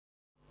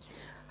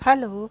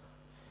Hello,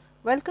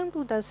 welcome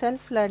to the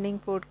Self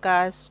Learning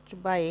Podcast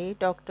by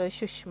Dr.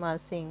 Sushma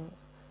Singh.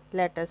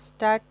 Let us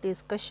start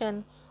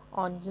discussion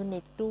on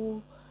Unit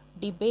 2,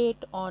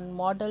 Debate on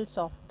Models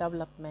of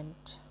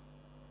Development.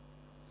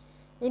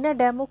 In a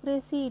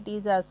democracy, it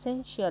is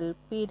essential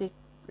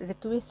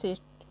prerequisite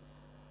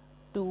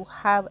to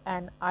have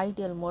an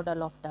ideal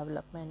model of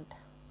development.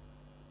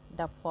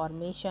 The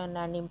formation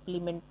and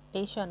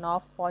implementation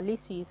of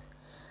policies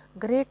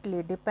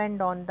greatly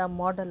depend on the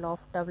model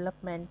of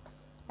development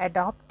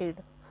adopted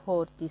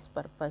for this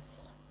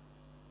purpose.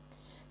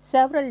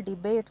 Several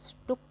debates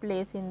took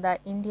place in the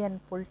Indian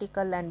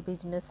political and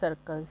business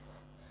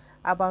circles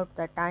about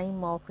the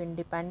time of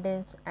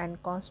independence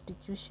and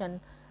constitution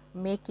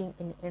making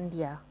in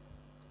India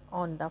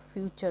on the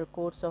future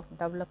course of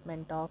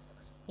development of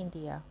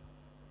India.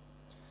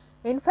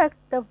 In fact,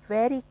 the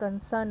very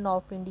concern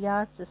of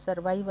India's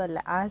survival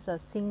as a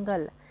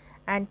single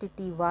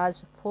entity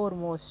was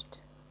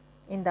foremost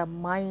in the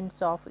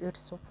minds of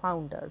its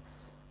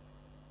founders.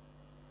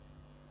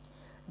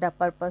 The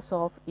purpose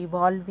of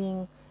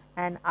evolving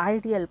an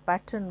ideal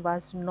pattern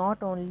was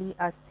not only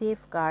a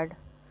safeguard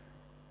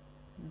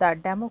the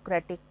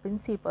democratic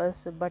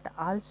principles but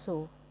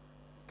also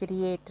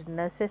create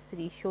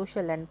necessary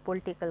social and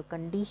political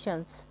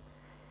conditions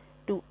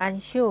to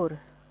ensure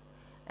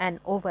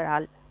an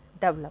overall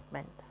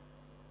development.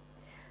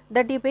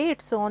 The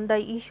debates on the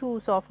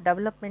issues of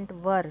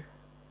development were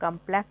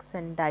complex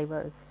and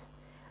diverse,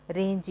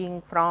 ranging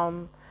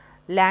from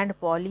land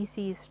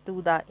policies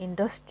to the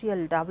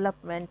industrial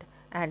development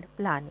and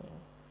planning.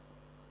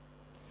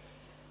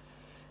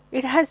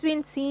 It has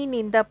been seen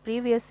in the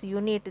previous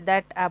unit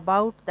that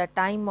about the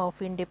time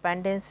of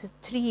independence,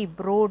 three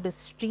broad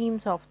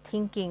streams of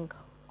thinking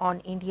on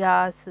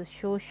India's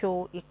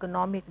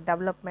socio-economic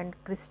development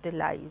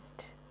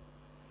crystallized: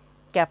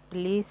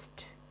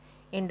 capitalist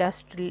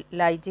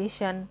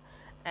industrialization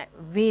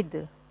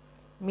with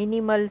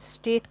minimal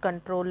state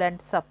control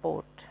and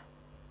support,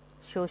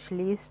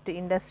 socialist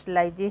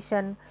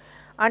industrialization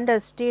under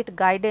state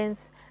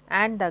guidance,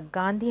 and the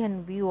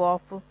Gandhian view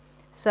of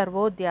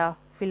Sarvodaya,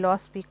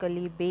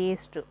 philosophically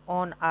based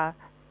on a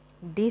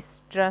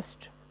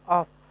distrust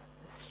of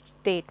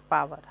state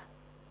power.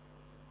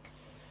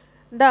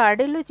 The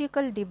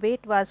ideological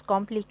debate was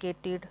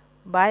complicated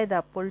by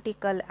the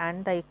political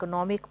and the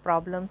economic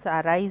problems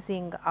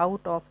arising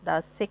out of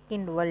the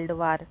Second World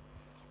War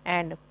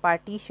and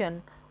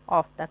partition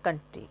of the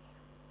country.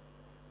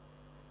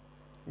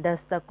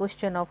 Thus, the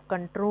question of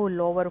control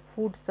over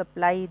food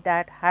supply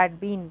that had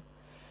been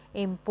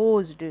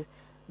imposed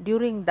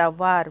during the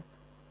war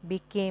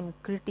became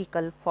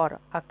critical for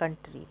a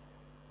country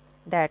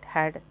that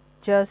had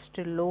just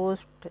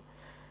lost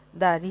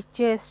the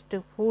richest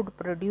food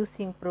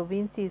producing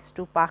provinces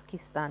to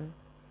Pakistan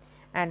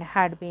and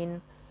had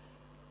been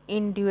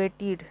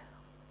inundated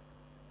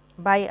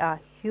by a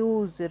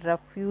huge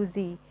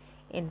refugee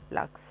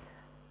influx.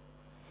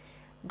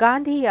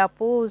 Gandhi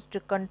opposed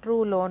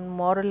control on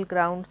moral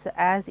grounds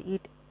as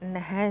it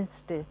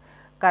enhanced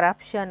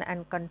corruption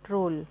and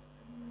control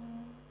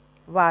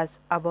was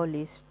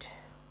abolished.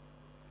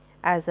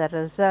 As a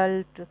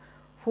result,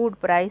 food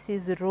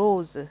prices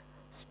rose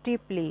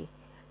steeply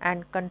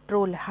and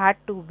control had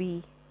to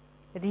be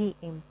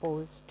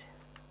reimposed.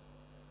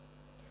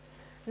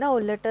 Now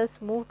let us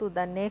move to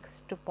the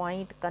next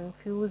point: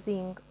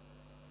 confusing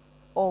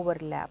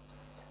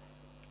overlaps.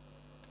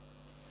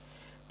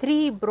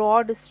 Three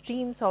broad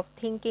streams of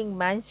thinking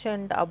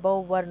mentioned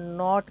above were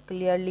not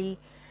clearly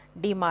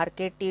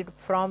demarcated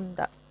from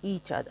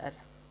each other.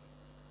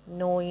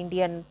 No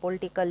Indian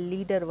political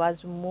leader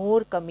was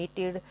more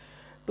committed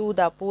to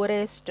the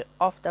poorest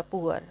of the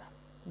poor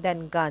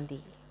than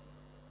Gandhi.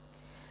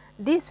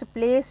 This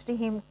placed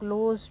him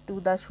close to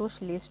the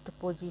socialist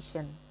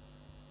position,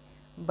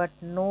 but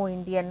no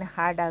Indian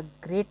had a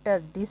greater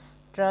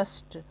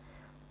distrust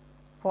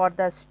for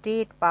the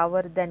state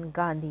power than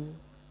Gandhi,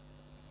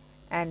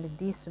 and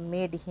this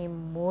made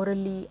him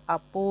morally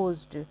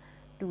opposed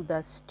to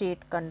the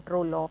state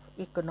control of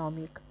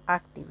economic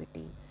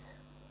activities.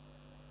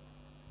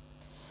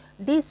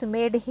 This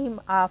made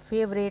him a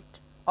favorite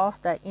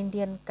of the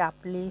Indian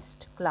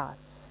capitalist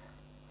class.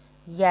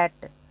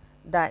 Yet,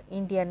 the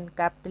Indian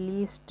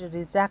capitalists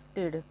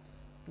rejected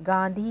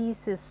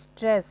Gandhi's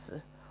stress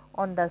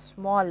on the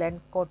small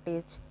and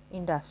cottage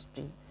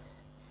industries,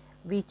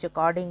 which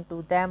according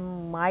to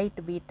them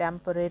might be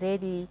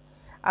temporarily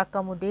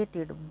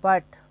accommodated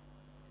but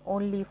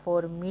only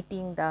for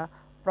meeting the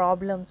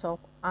problems of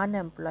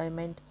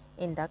unemployment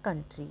in the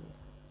country.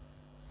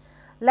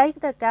 Like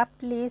the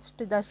capitalist,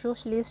 the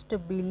socialist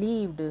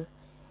believed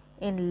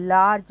in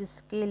large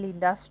scale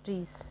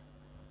industries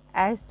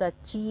as the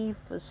chief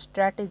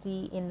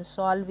strategy in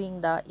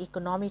solving the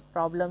economic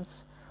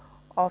problems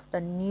of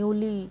the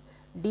newly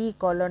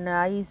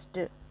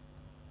decolonized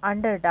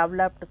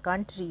underdeveloped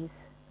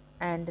countries,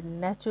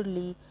 and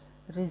naturally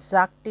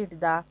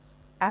rejected the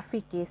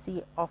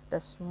efficacy of the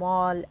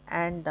small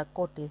and the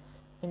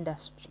cottage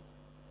industry.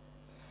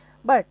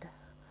 But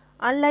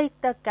unlike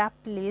the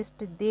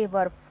capitalists, they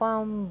were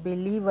firm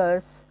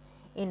believers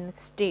in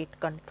state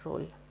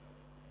control.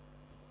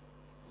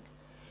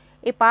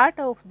 A part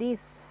of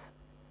this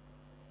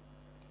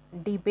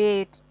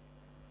debate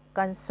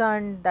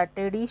concerned the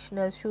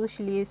traditional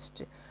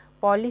socialist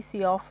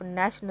policy of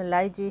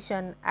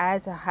nationalization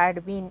as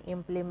had been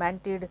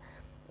implemented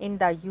in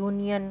the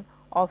Union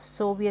of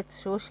Soviet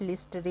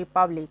Socialist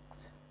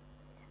Republics.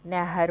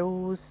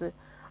 Nehru's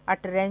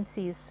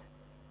utterances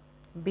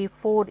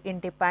before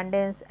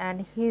independence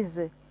and his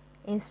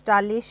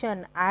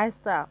installation as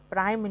the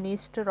Prime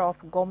Minister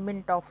of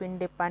Government of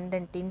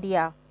Independent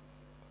India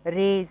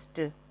raised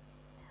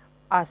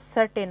a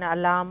certain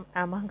alarm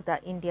among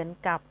the Indian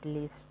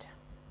capitalists.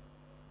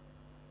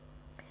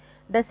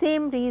 The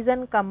same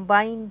reason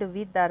combined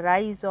with the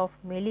rise of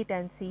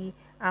militancy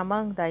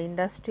among the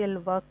industrial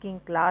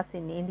working class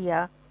in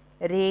India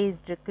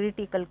raised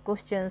critical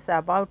questions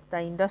about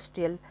the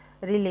industrial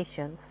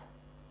relations.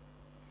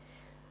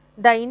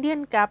 The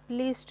Indian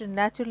capitalists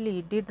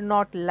naturally did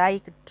not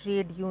like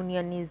trade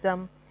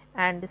unionism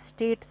and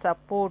state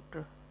support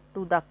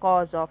to the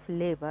cause of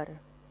labor.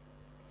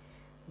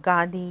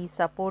 Gandhi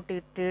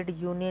supported trade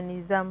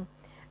unionism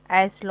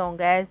as long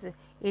as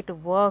it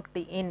worked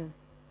in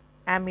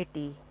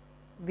amity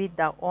with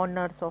the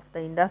owners of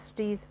the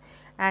industries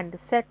and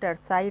set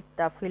aside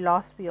the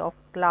philosophy of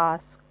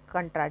class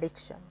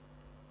contradiction.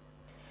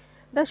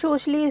 The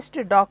socialist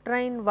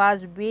doctrine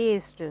was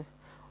based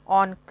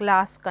on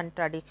class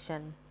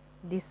contradiction.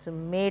 This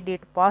made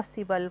it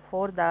possible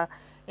for the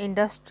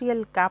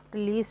industrial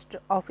capitalists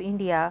of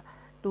India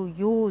to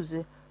use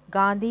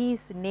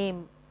Gandhi's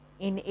name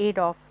in aid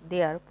of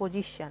their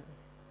position.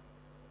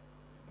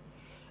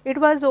 It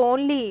was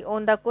only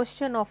on the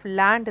question of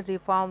land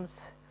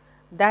reforms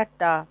that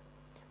the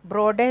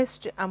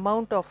broadest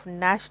amount of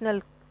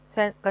national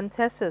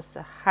consensus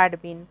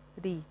had been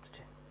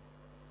reached.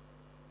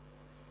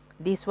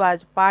 This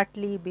was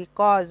partly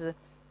because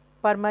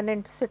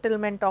permanent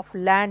settlement of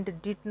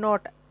land did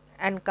not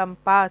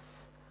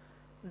encompass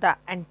the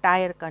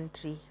entire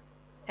country,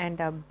 and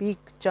a big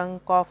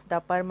chunk of the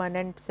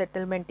permanent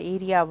settlement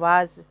area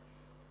was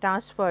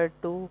transferred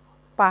to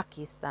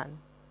Pakistan,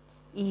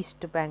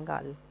 East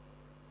Bengal.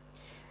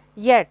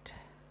 Yet,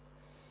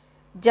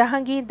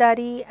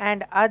 Jahangiri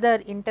and other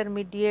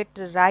intermediate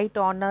right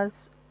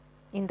owners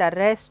in the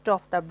rest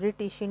of the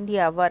British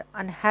India were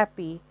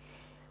unhappy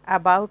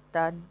about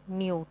the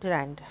new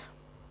trend.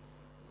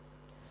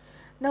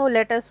 Now,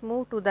 let us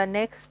move to the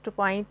next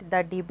point,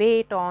 the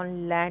debate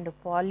on land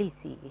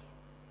policy.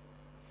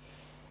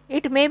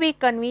 It may be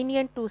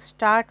convenient to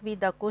start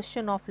with the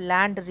question of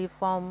land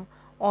reform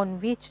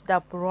on which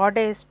the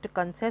broadest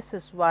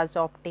consensus was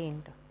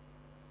obtained.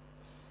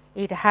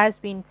 It has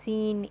been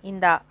seen in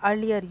the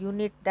earlier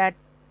unit that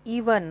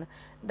even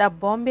the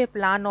Bombay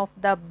plan of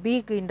the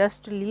big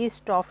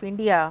industrialist of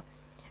India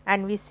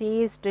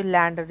envisaged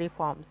land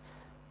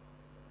reforms.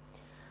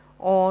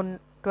 On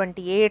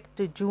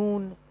 28th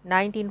June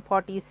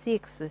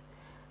 1946,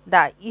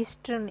 the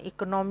Eastern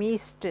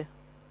Economist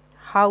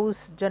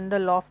House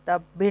Journal of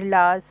the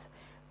Birlas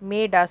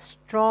made a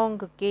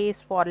strong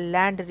case for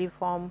land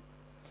reform,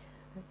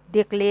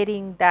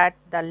 declaring that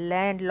the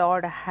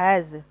landlord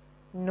has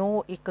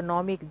no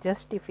economic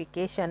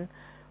justification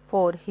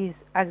for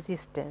his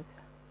existence.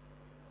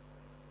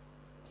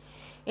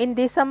 In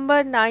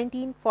December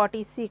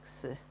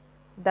 1946,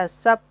 the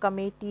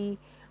subcommittee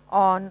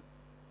on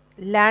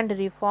land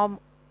reform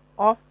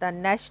of the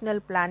National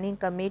Planning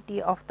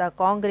Committee of the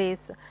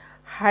Congress,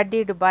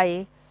 headed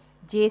by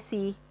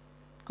J.C.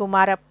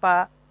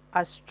 Kumarappa,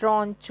 a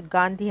staunch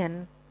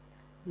Gandhian,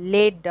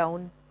 laid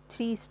down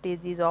three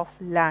stages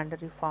of land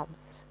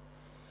reforms: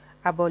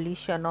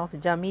 abolition of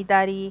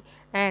jamidari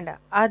and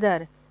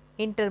other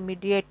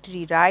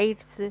intermediary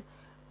rights,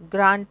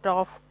 grant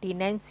of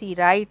tenancy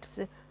rights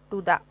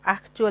to the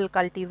actual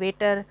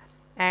cultivator,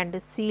 and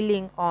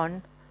ceiling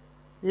on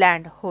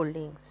land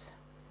holdings.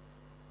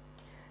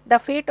 The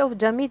fate of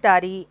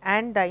jamidari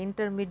and the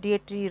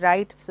intermediary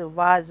rights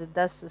was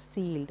thus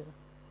sealed.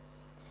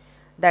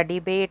 The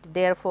debate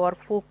therefore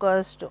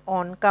focused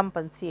on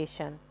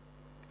compensation.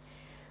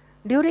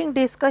 During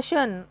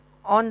discussion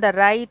on the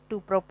right to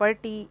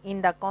property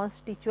in the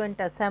Constituent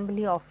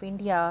Assembly of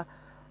India,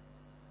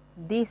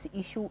 this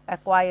issue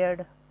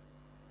acquired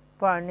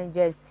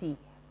pertinency.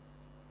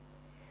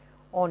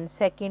 On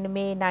 2nd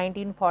May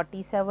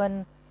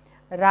 1947,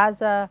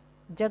 Raja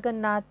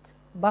Jagannath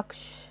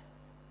Baksh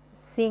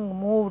Singh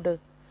moved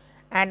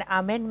an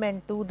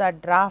amendment to the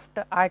draft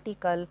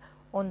article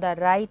on the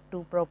right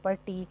to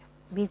property,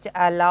 which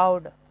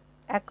allowed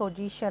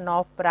acquisition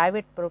of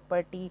private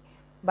property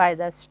by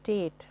the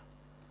state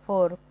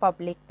for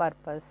public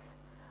purpose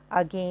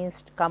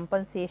against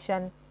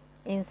compensation,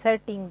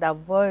 inserting the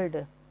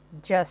word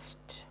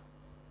just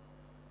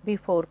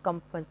before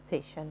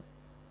compensation.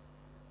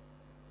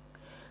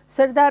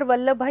 Sardar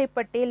Vallabhbhai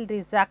Patel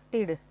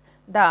rejected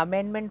the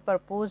amendment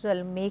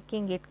proposal,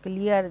 making it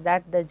clear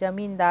that the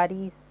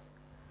jamindaris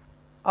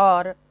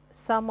or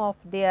some of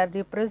their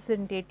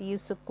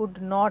representatives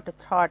could not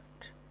thwart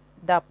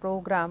the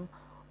program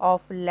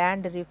of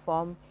land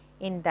reform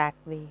in that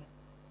way.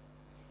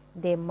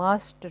 They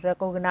must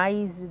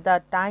recognize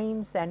the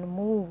times and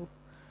move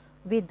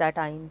with the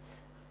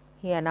times.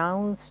 He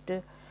announced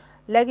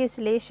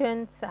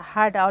legislations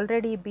had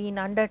already been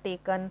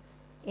undertaken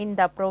in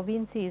the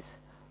provinces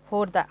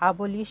for the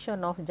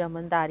abolition of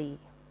jamandari,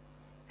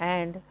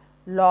 and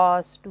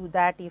laws to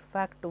that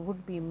effect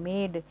would be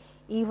made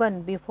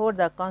even before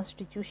the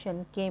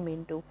constitution came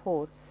into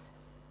force.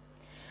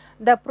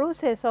 The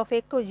process of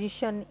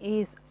acquisition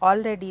is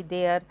already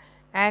there,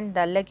 and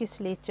the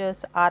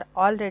legislatures are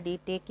already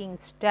taking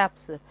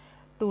steps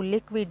to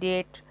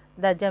liquidate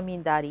the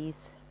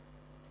jamindaris,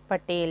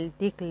 Patel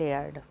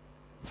declared.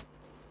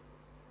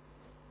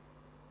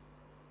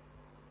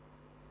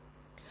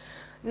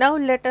 Now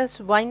let us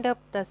wind up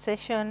the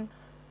session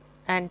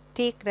and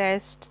take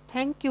rest.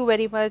 Thank you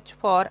very much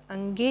for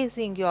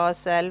engaging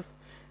yourself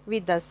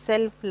with the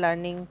self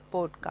learning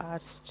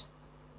podcast.